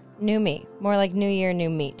year, new me. More like new year, new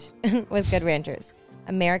meat with Good Ranchers.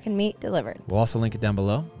 American meat delivered. We'll also link it down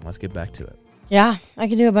below. Let's get back to it. Yeah, I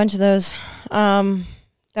could do a bunch of those. That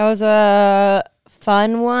was a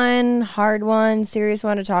fun one, hard one, serious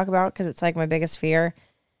one to talk about because it's like my biggest fear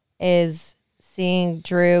is seeing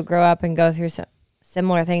Drew grow up and go through some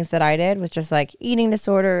similar things that I did with just like eating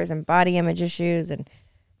disorders and body image issues and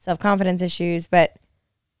self-confidence issues. But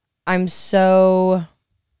I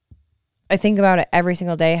think about it every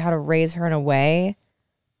single day, how to raise her in a way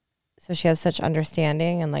so she has such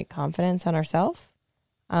understanding and like confidence on herself.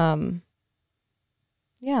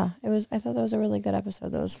 Yeah, I thought that was a really good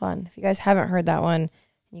episode. That was fun. If you guys haven't heard that one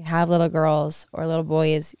and you have little girls or little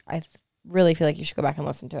boys, I really feel like you should go back and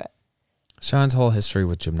listen to it. Sean's whole history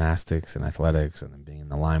with gymnastics and athletics and then being in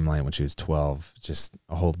the limelight when she was 12, just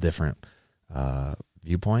a whole different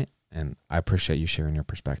viewpoint. And I appreciate you sharing your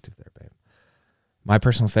perspective there, babe. My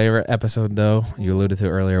personal favorite episode, though, you alluded to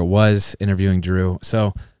earlier, was interviewing Drew.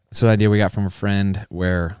 So that's an idea we got from a friend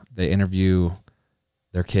where they interview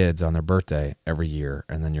their kids on their birthday every year,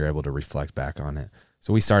 and then you're able to reflect back on it.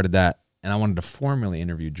 So we started that, and I wanted to formally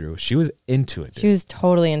interview Drew. She was into it, dude. She was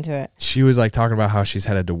totally into it. She was like talking about how she's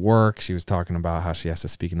headed to work. She was talking about how she has to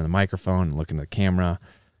speak into the microphone and look into the camera.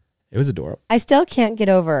 It was adorable. I still can't get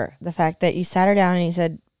over the fact that you sat her down and you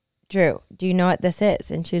said, Drew, do you know what this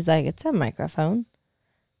is? And she was like, it's a microphone.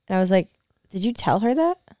 And I was like, did you tell her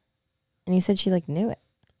that? And you said she like knew it.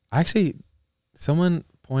 Actually, someone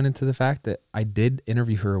pointed to the fact that I did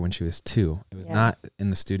interview her when she was 2. It was not in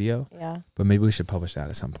the studio. Yeah. But maybe we should publish that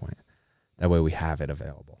at some point. That way we have it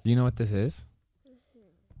available. Do you know what this is? Mm-hmm.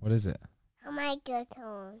 What is it? A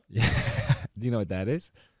microphone. Yeah. Do you know what that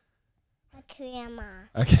is? A camera.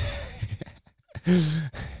 Okay.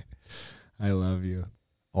 I love you.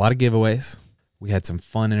 A lot of giveaways. We had some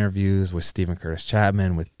fun interviews with Stephen Curtis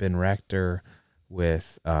Chapman, with Ben Rector,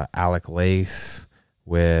 with Alec Lace,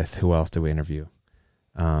 with who else did we interview?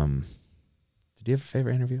 Did you have a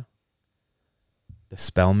favorite interview? The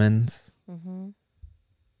Spellmans. Mm-hmm.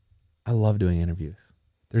 I love doing interviews.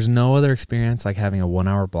 There's no other experience like having a 1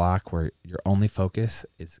 hour block where your only focus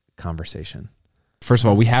is conversation. First of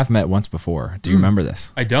all, we have met once before. Do you remember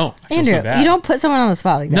this? I don't. I feel Andrew, so bad. you don't put someone on the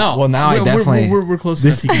spot like that. No. Well, now I definitely- We're close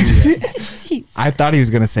enough. You can do that. Jeez. I thought he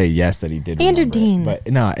was going to say yes, that he did. Andrew remember it. Dean.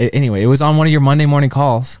 But no, anyway, it was on one of your Monday morning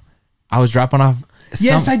calls. I was dropping off.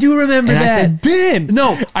 Yes, I do remember and that. I said, Ben.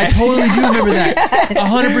 No, I totally do remember that.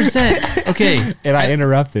 100%. Okay. And I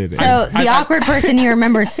interrupted. So the awkward person you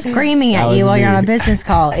remember screaming That at was you while you're me. on a business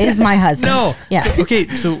call is my husband. No. Yeah. Okay,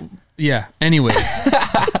 so yeah. Anyways,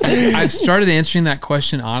 I've started answering that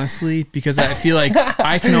question honestly because I feel like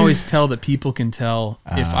I can always tell that people can tell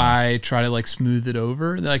if I try to like smooth it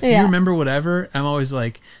over. They're like, do Yeah. you remember whatever? I'm always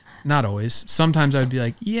like, not always. Sometimes I'd be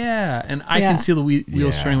like, yeah, and I Yeah. can see the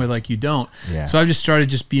wheels Yeah. turning with like you don't. Yeah. So I've just started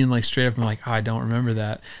just being like straight up and like, oh, I don't remember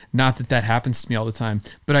that. Not that that happens to me all the time,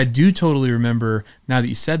 but I do totally remember now that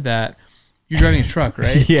you said that. You're driving a truck,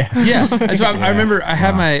 right? Yeah. Yeah. And so I remember I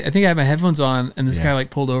had Wow. I think I had my headphones on and this Yeah. guy like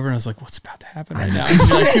pulled over and I was like, what's about to happen right now?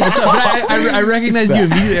 He's like, "Dude, what's up?" But I recognized you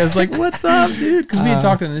immediately. I was like, what's up, dude? Because we had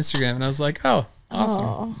talked on Instagram and I was like, oh,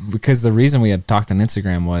 awesome. Because the reason we had talked on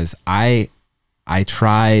Instagram was I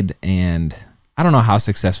tried, and I don't know how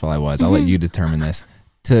successful I was. I'll let you determine this.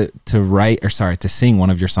 To sing one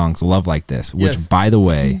of your songs, "Love Like This," which, Yes. by the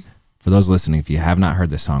way, for those listening, if you have not heard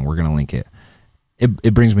this song, we're gonna link it.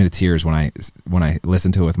 It brings me to tears when I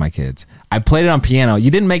listen to it with my kids. I played it on piano.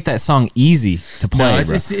 You didn't make that song easy to play. No,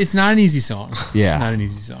 bro. it's not an easy song. Yeah. Not an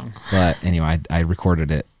easy song. But anyway, I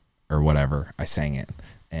recorded it or whatever. I sang it,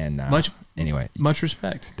 and anyway, Much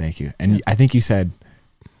respect. thank you. And I think you said,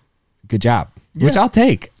 "Good job," which I'll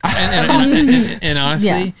take. And honestly,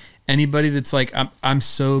 Yeah. anybody that's like, I'm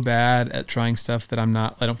so bad at trying stuff that I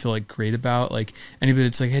don't feel like great about. Like anybody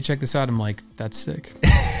that's like, hey, check this out. I'm like, that's sick.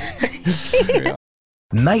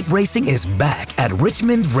 Night racing is back at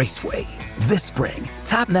Richmond Raceway. This spring,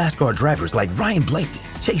 top NASCAR drivers like Ryan Blaney,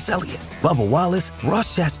 Chase Elliott, Bubba Wallace,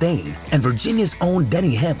 Ross Chastain, and Virginia's own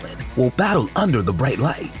Denny Hamlin will battle under the bright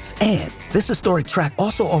lights. And this historic track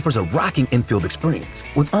also offers a rocking infield experience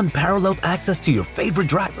with unparalleled access to your favorite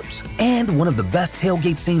drivers and one of the best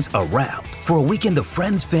tailgate scenes around. For a weekend of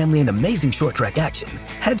friends, family, and amazing short track action,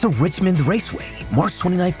 head to Richmond Raceway, March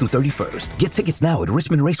 29th through 31st. Get tickets now at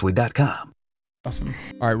richmondraceway.com. Awesome.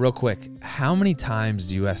 All right, real quick. How many times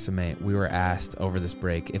do you estimate we were asked over this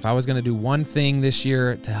break, if I was going to do one thing this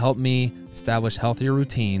year to help me establish healthier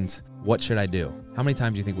routines, what should I do? How many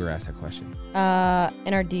times do you think we were asked that question?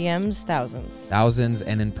 In our DMs, thousands. Thousands,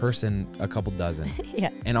 and in person, a couple dozen. Yeah.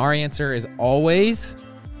 And our answer is always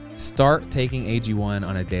start taking AG1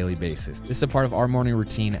 on a daily basis. This is a part of our morning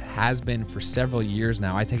routine, has been for several years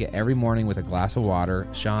now. I take it every morning with a glass of water.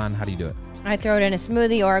 Sean, how do you do it? I throw it in a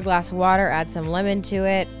smoothie or a glass of water, add some lemon to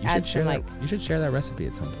it, You add should share some that. You should share that recipe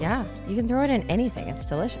at some point. yeah, you can throw it in anything. It's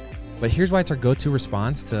delicious. But here's why it's our go-to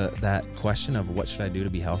response to that question of what should I do to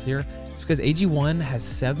be healthier. It's because AG1 has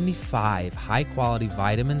 75 high-quality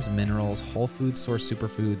vitamins, minerals, whole food source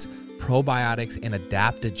superfoods, probiotics, and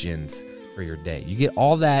adaptogens for your day. You get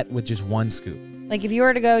all that with just one scoop. Like if you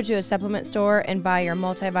were to go to a supplement store and buy your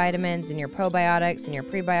multivitamins and your probiotics and your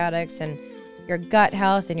prebiotics and your gut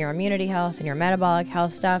health and your immunity health and your metabolic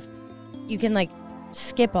health stuff, you can like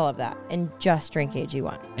skip all of that and just drink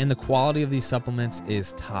AG1. And the quality of these supplements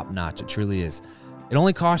is top-notch. It truly is. It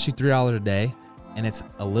only costs you $3 a day, and it's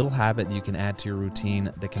a little habit that you can add to your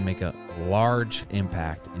routine that can make a large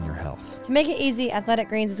impact in your health. To make it easy, Athletic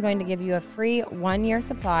Greens is going to give you a free 1-year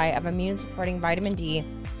supply of immune-supporting vitamin D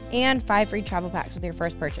and 5 free travel packs with your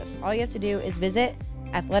first purchase. All you have to do is visit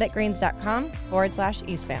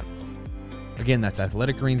athleticgreens.com/EastFam. Again, that's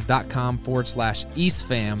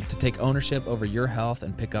athleticgreens.com/EastFam to take ownership over your health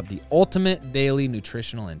and pick up the ultimate daily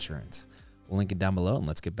nutritional insurance. We'll link it down below, and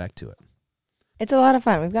let's get back to it. It's a lot of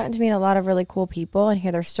fun. We've gotten to meet a lot of really cool people and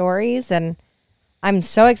hear their stories, and I'm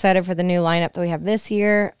so excited for the new lineup that we have this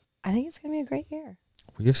year. I think it's going to be a great year.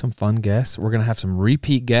 We have some fun guests. We're going to have some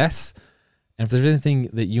repeat guests. And if there's anything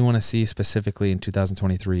that you want to see specifically in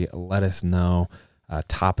 2023, let us know.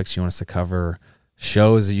 Topics you want us to cover,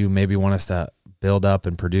 shows that you maybe want us to build up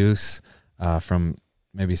and produce from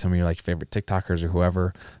maybe some of your like favorite TikTokers or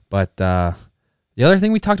whoever. But the other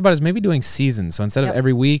thing we talked about is maybe doing seasons. So instead of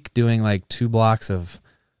every week doing like 2 blocks of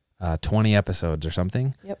 20 episodes or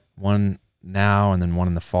something, one now and then one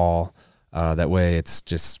in the fall. That way it's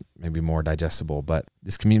just maybe more digestible. But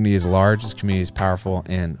this community is large, this community is powerful,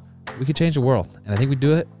 and we could change the world. And I think we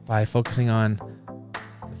do it by focusing on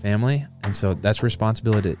the family. And so that's a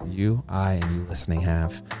responsibility that you, I, and you listening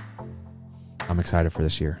have. I'm excited for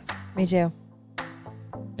this year. Me too.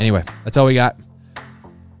 Anyway, that's all we got.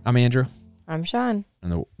 I'm Andrew. I'm Sean.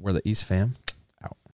 And we're the East fam.